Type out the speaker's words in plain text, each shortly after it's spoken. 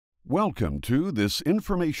Welcome to this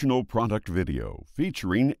informational product video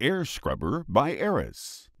featuring Air Scrubber by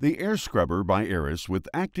Aerus. The Air Scrubber by Aerus with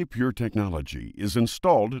ActivePure Technology is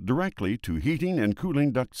installed directly to heating and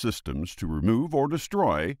cooling duct systems to remove or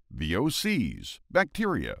destroy VOCs,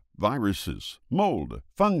 bacteria, viruses, mold,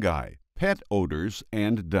 fungi, pet odors,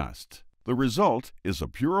 and dust. The result is a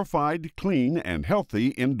purified, clean, and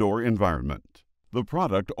healthy indoor environment. The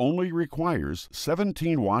product only requires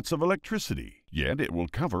 17 watts of electricity, yet it will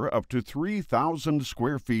cover up to 3,000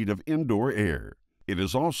 square feet of indoor air. It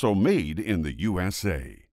is also made in the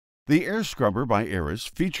USA. The Air Scrubber by Aerus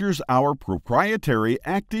features our proprietary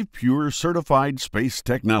ActivePure certified space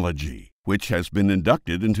technology, which has been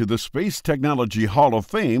inducted into the Space Technology Hall of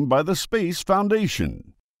Fame by the Space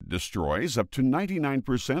Foundation. Destroys up to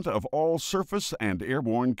 99% of all surface and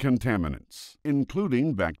airborne contaminants,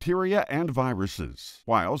 including bacteria and viruses,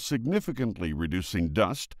 while significantly reducing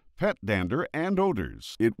dust, pet dander, and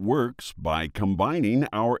odors. It works by combining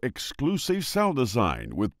our exclusive cell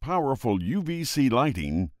design with powerful UVC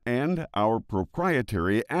lighting and our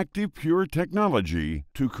proprietary ActivePure technology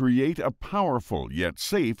to create a powerful yet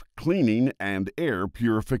safe cleaning and air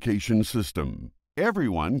purification system.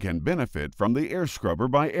 Everyone can benefit from the Air Scrubber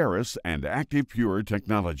by Aerus and ActivePure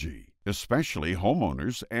Technology, especially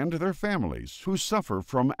homeowners and their families who suffer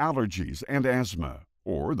from allergies and asthma,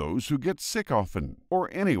 or those who get sick often, or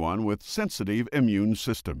anyone with sensitive immune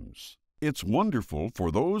systems. It's wonderful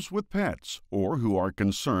for those with pets or who are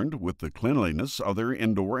concerned with the cleanliness of their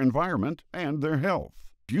indoor environment and their health.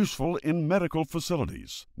 Useful in medical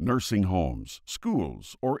facilities, nursing homes,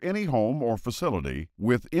 schools, or any home or facility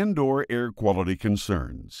with indoor air quality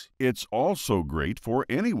concerns. It's also great for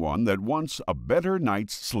anyone that wants a better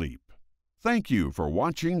night's sleep. Thank you for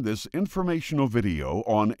watching this informational video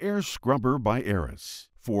on Air Scrubber by Aerus.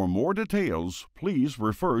 For more details, please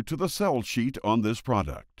refer to the sell sheet on this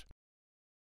product.